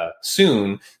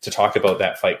soon to talk about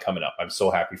that fight coming up. I'm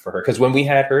so happy for her, because when we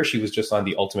had her, she was just on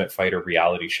the Ultimate Fighter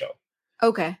reality show.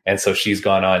 Okay. And so she's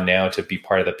gone on now to be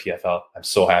part of the PFL. I'm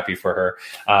so happy for her.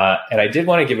 And I did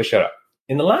want to give a shout out.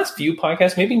 In the last few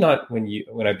podcasts, maybe not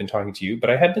when I've been talking to you, but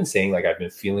I have been saying like I've been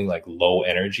feeling like low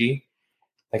energy.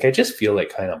 Like I just feel like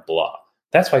kind of blah.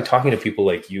 that's why talking to people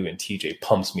like you and TJ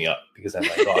pumps me up, because I'm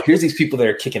like, oh, here's these people that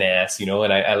are kicking ass, and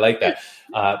I like that.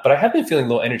 But I have been feeling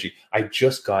low energy. I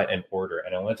just got an order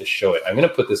and I wanted to show it. I'm going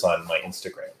to put this on my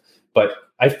Instagram. But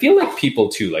I feel like people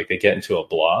too, like they get into a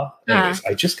blah. Anyways,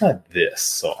 I just got this.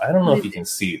 So I don't know if you can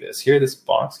see this. Here, this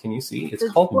box. Can you see? It's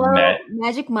called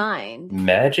Magic Mind.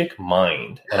 Magic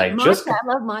Mind. And I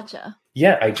love matcha.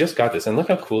 Yeah, I just got this. And look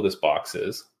how cool this box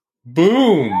is.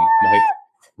 Boom!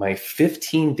 My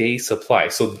 15-day supply.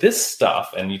 So this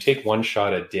stuff, and you take one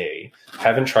shot a day.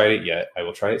 Haven't tried it yet. I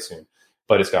will try it soon.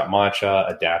 But it's got matcha,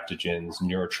 adaptogens,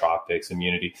 neurotropics,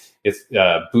 immunity. It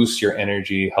boosts your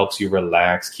energy, helps you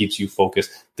relax, keeps you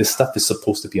focused. This stuff is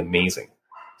supposed to be amazing.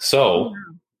 So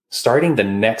starting the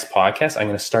next podcast, I'm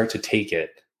going to start to take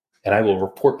it, and I will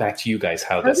report back to you guys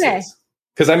how this is.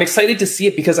 Because I'm excited to see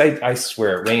it, because I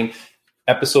swear, Rain,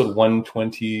 episode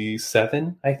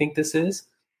 127, I think this is.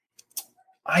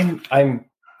 I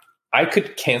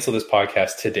could cancel this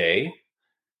podcast today,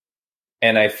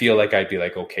 and I feel like I'd be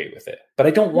like okay with it, but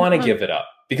I don't want to give it up,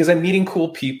 because I'm meeting cool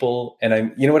people,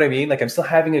 and you know what I mean? Like, I'm still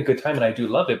having a good time and I do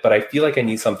love it, but I feel like I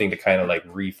need something to kind of like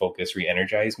refocus,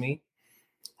 re-energize me.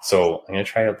 So I'm going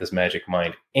to try out this Magic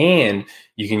Mind, and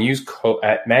you can use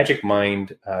at Magic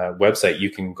Mind website.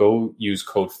 You can go use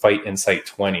code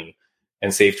FightInsight20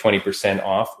 and save 20%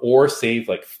 off, or save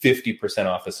like 50%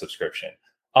 off a subscription.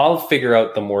 I'll figure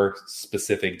out the more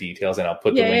specific details, and I'll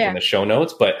put the link in the show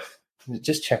notes, but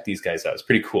just check these guys out. It's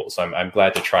pretty cool. So I'm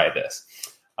glad to try this.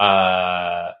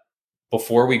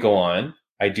 Before we go on,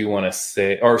 I do want to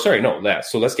say,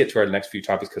 so let's get to our next few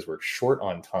topics, because we're short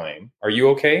on time. Are you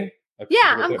okay?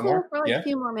 I'm cool for like a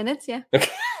few more minutes. Yeah.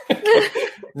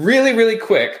 Really, really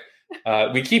quick.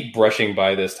 We keep brushing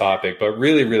by this topic, but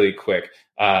really, really quick.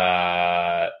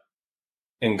 Ngannou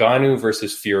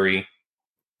versus Fury.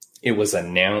 It was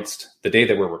announced the day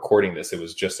that we're recording this. It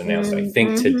was just announced, I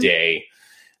think, today.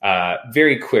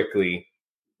 Very quickly,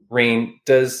 Rain,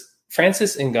 does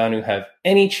Francis Ngannou have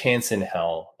any chance in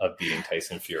hell of beating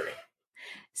Tyson Fury?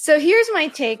 So here's my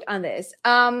take on this.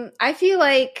 I feel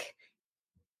like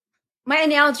my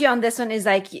analogy on this one is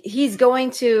like he's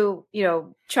going to,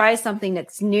 try something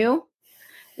that's new.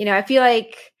 I feel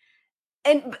like,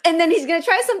 and then he's going to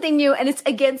try something new, and it's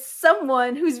against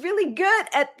someone who's really good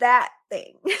at that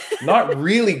thing. Not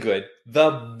really good.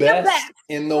 The best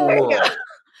in the world.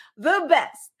 The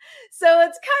best. So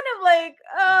it's kind of like,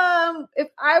 if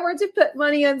I were to put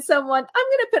money on someone, I'm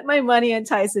going to put my money on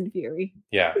Tyson Fury.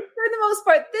 Yeah. For the most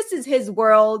part, this is his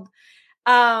world.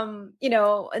 And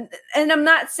I'm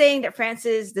not saying that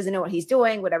Francis doesn't know what he's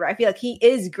doing, whatever. I feel like he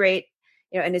is great,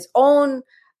 in his own,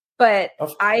 but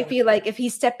I feel like if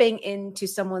he's stepping into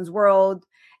someone's world,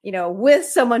 with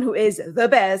someone who is the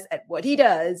best at what he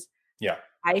does,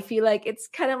 I feel like it's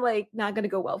kind of like not going to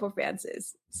go well for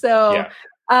Francis. So,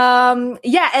 and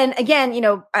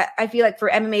again, I feel like for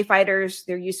MMA fighters,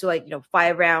 they're used to like,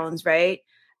 5 rounds, right?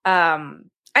 I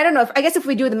don't know. I guess if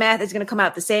we do the math, it's going to come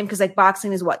out the same, because like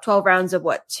boxing is 12 rounds of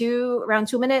around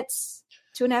 2 minutes,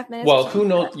 2.5 minutes. Well, who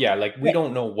knows? Yeah, like we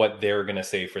don't know what they're going to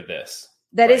say for this.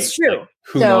 That is true. Like,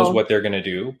 who knows what they're going to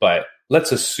do? But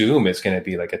let's assume it's going to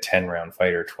be like a 10-round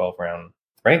fight or 12-round,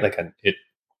 right? Like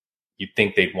you'd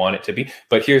think they'd want it to be.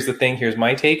 But here's the thing. Here's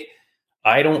my take.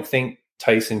 I don't think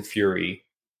Tyson Fury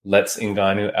lets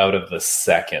Ngannou out of the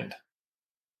second.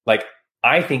 Like,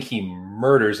 I think he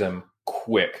murders him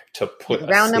quick to put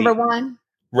round number one.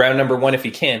 Round number one, if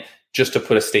he can, just to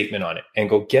put a statement on it and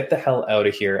go, get the hell out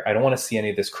of here. I don't want to see any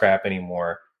of this crap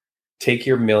anymore. Take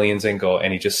your millions and go.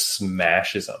 And he just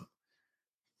smashes them.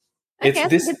 Okay,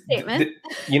 it's a good statement.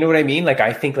 You know what I mean? Like,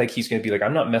 I think like he's going to be like,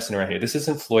 I'm not messing around here. This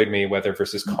isn't Floyd Mayweather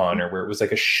versus Conor, where it was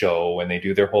like a show and they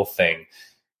do their whole thing.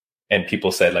 And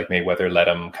people said like Mayweather let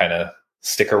him kind of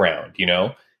stick around,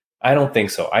 I don't think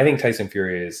so. I think Tyson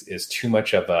Fury is too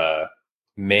much of a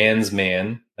man's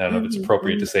man. I don't know if it's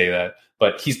appropriate to say that,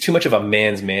 but he's too much of a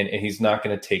man's man, and he's not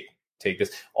going to take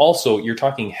this. Also, you're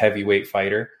talking heavyweight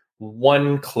fighter.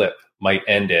 One clip might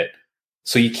end it.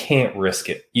 So you can't risk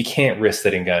it. You can't risk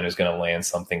that Ngannou is going to land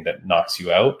something that knocks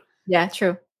you out. Yeah,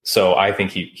 true. So I think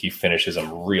he finishes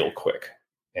him real quick.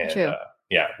 And true.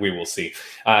 We will see.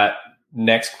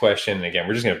 Next question. And again,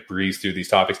 we're just going to breeze through these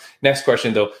topics. Next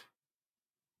question, though.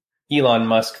 Elon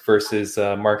Musk versus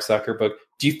Mark Zuckerberg.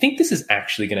 Do you think this is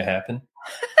actually going to happen?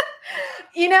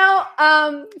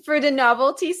 For the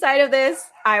novelty side of this,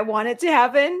 I want it to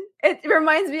happen. It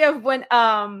reminds me of when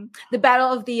the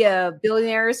battle of the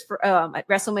billionaires for at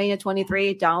WrestleMania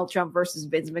 23, Donald Trump versus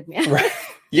Vince McMahon. Right.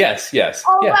 Yes.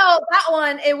 Well, that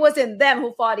one, it wasn't them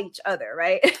who fought each other,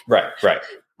 right? Right.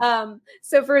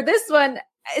 So for this one,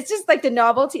 it's just like the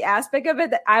novelty aspect of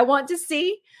it that I want to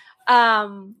see.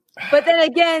 But then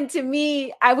again, to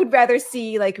me, I would rather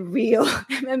see like real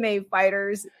MMA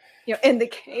fighters, in the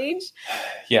cage.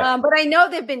 Yeah. But I know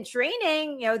they've been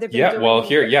training, they've been doing well,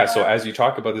 here, so as you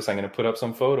talk about this, I'm going to put up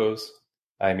some photos.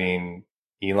 I mean,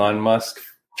 Elon Musk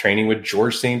training with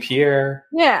George St. Pierre.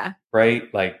 Yeah.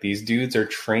 Right? Like these dudes are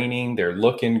training. They're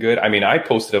looking good. I mean, I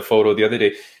posted a photo the other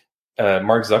day.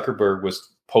 Mark Zuckerberg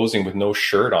was posing with no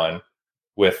shirt on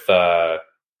with,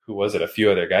 who was it? A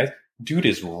few other guys. Dude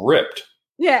is ripped.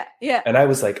 Yeah. Yeah. And I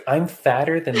was like, I'm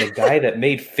fatter than the guy that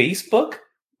made Facebook.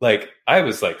 Like, I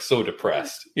was like so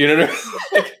depressed. You know what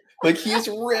I mean? like he's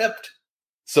ripped.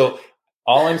 So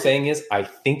all I'm saying is, I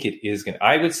think it is going to,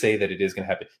 I would say that it is going to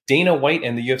happen. Dana White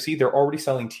and the UFC, they're already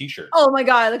selling t-shirts. Oh my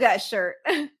God, look at that shirt.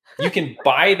 You can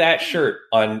buy that shirt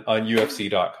on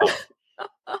UFC.com.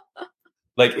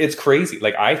 Like, it's crazy.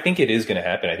 Like, I think it is going to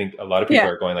happen. I think a lot of people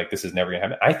are going like, this is never going to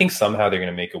happen. I think somehow they're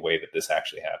going to make a way that this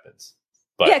actually happens.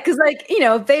 But yeah, because like,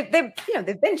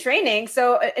 they've been training.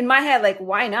 So in my head, like,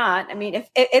 why not? I mean, if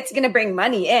it's going to bring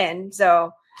money in,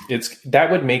 so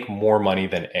that would make more money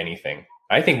than anything.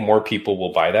 I think more people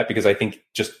will buy that because I think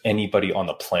just anybody on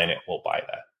the planet will buy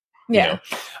that. Yeah.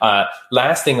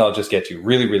 Last thing I'll just get to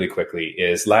really, really quickly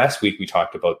is last week we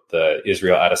talked about the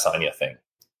Israel Adesanya thing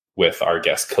with our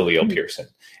guest Khalil Pearson,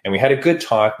 and we had a good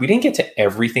talk. We didn't get to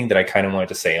everything that I kind of wanted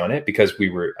to say on it because we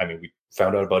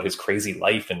found out about his crazy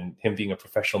life and him being a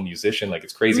professional musician. Like,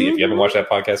 it's crazy. If you haven't watched that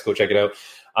podcast, go check it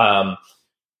out.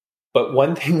 But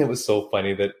one thing that was so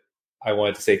funny that I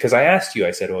wanted to say, because I asked you,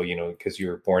 I said, because you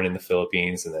were born in the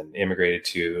Philippines and then immigrated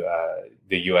to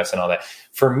the US and all that.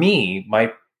 For me,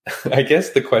 I guess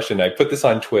the question, I put this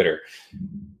on Twitter.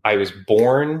 I was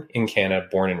born in Canada,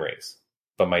 born and raised,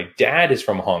 but my dad is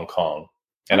from Hong Kong,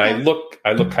 and I look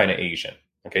kind of Asian.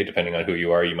 Okay, depending on who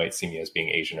you are, you might see me as being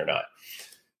Asian or not.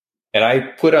 And I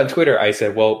put on Twitter, I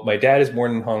said, well, my dad is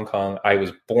born in Hong Kong. I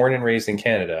was born and raised in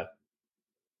Canada.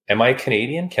 Am I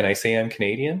Canadian? Can I say I'm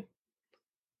Canadian?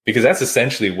 Because that's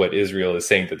essentially what Israel is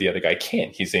saying that the other guy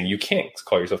can't. He's saying you can't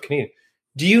call yourself Canadian.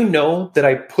 Do you know that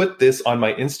I put this on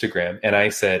my Instagram and I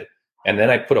said, and then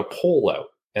I put a poll out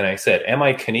and I said, am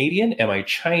I Canadian? Am I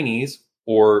Chinese?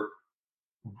 Or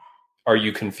are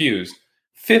you confused?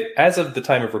 As of the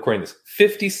time of recording this,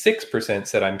 56%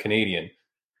 said I'm Canadian.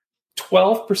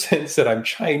 12% said I'm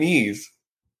Chinese.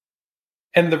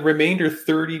 And the remainder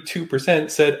 32%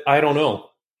 said, I don't know.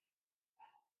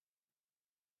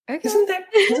 Okay. Isn't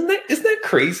that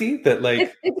crazy? That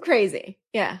like it's crazy.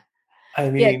 Yeah. I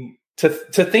mean, to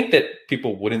think that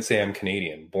people wouldn't say I'm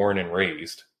Canadian, born and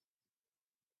raised.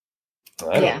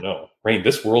 I don't know. Rain,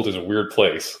 this world is a weird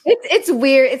place. It's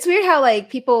weird. It's weird how like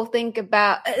people think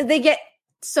about, they get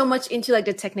so much into like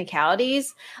the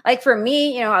technicalities. Like for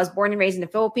me, I was born and raised in the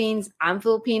Philippines. I'm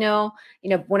Filipino.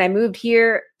 When I moved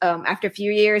here, after a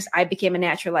few years, I became a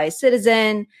naturalized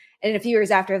citizen. And a few years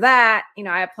after that,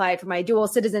 I applied for my dual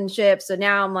citizenship. So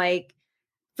now I'm like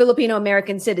Filipino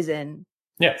American citizen.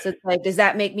 Yeah. So it's like, does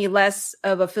that make me less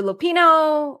of a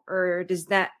Filipino, or does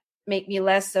that make me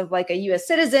less of like a U.S.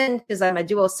 citizen because I'm a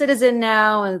dual citizen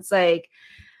now? And it's like,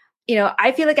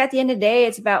 I feel like at the end of the day,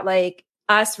 it's about like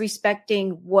us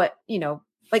respecting what,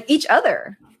 like each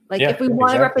other. Like if we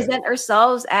want to represent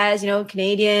ourselves as,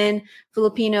 Canadian,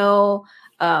 Filipino,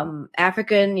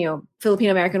 African, Filipino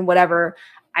American, whatever.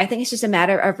 I think it's just a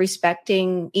matter of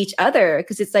respecting each other,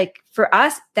 because it's like for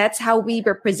us, that's how we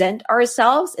represent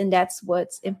ourselves. And that's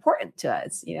what's important to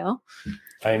us,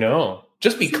 I know.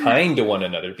 Just be kind to one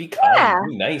another. Be kind.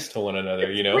 Be nice to one another,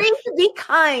 Free to be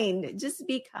kind. Just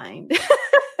be kind.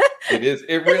 It is.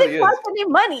 It really is. Cost any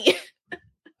money.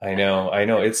 I know.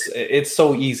 It's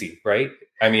so easy, right?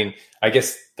 I mean, I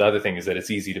guess the other thing is that it's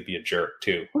easy to be a jerk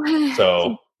too.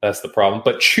 So that's the problem.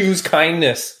 But choose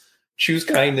kindness. Choose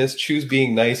kindness, choose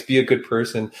being nice, be a good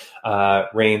person.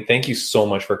 Rain, thank you so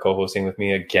much for co-hosting with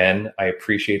me again. I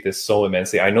appreciate this so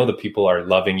immensely. I know the people are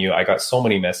loving you. I got so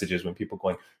many messages when people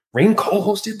going, Rain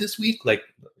co-hosted this week. Like,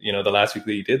 the last week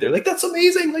that you did, they're like, that's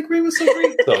amazing. Like, Rain was so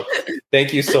great. So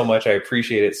thank you so much. I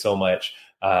appreciate it so much.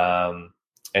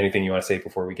 Anything you want to say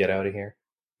before we get out of here?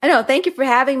 I know. Thank you for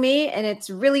having me. And it's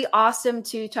really awesome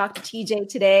to talk to TJ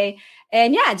today.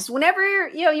 And just whenever,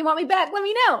 you want me back, let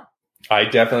me know. I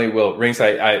definitely will.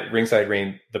 Ringside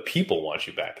Rain, the people want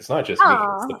you back. It's not just me.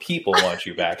 It's the people want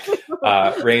you back.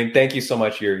 Rain, thank you so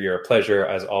much. You're a pleasure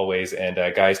as always. And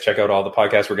guys, check out all the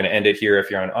podcasts. We're going to end it here. If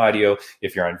you're on audio,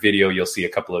 if you're on video, you'll see a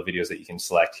couple of videos that you can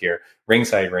select here.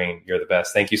 Ringside Rain, you're the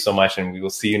best. Thank you so much. And we will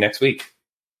see you next week.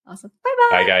 Awesome.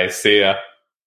 Bye-bye. Bye, guys. See ya.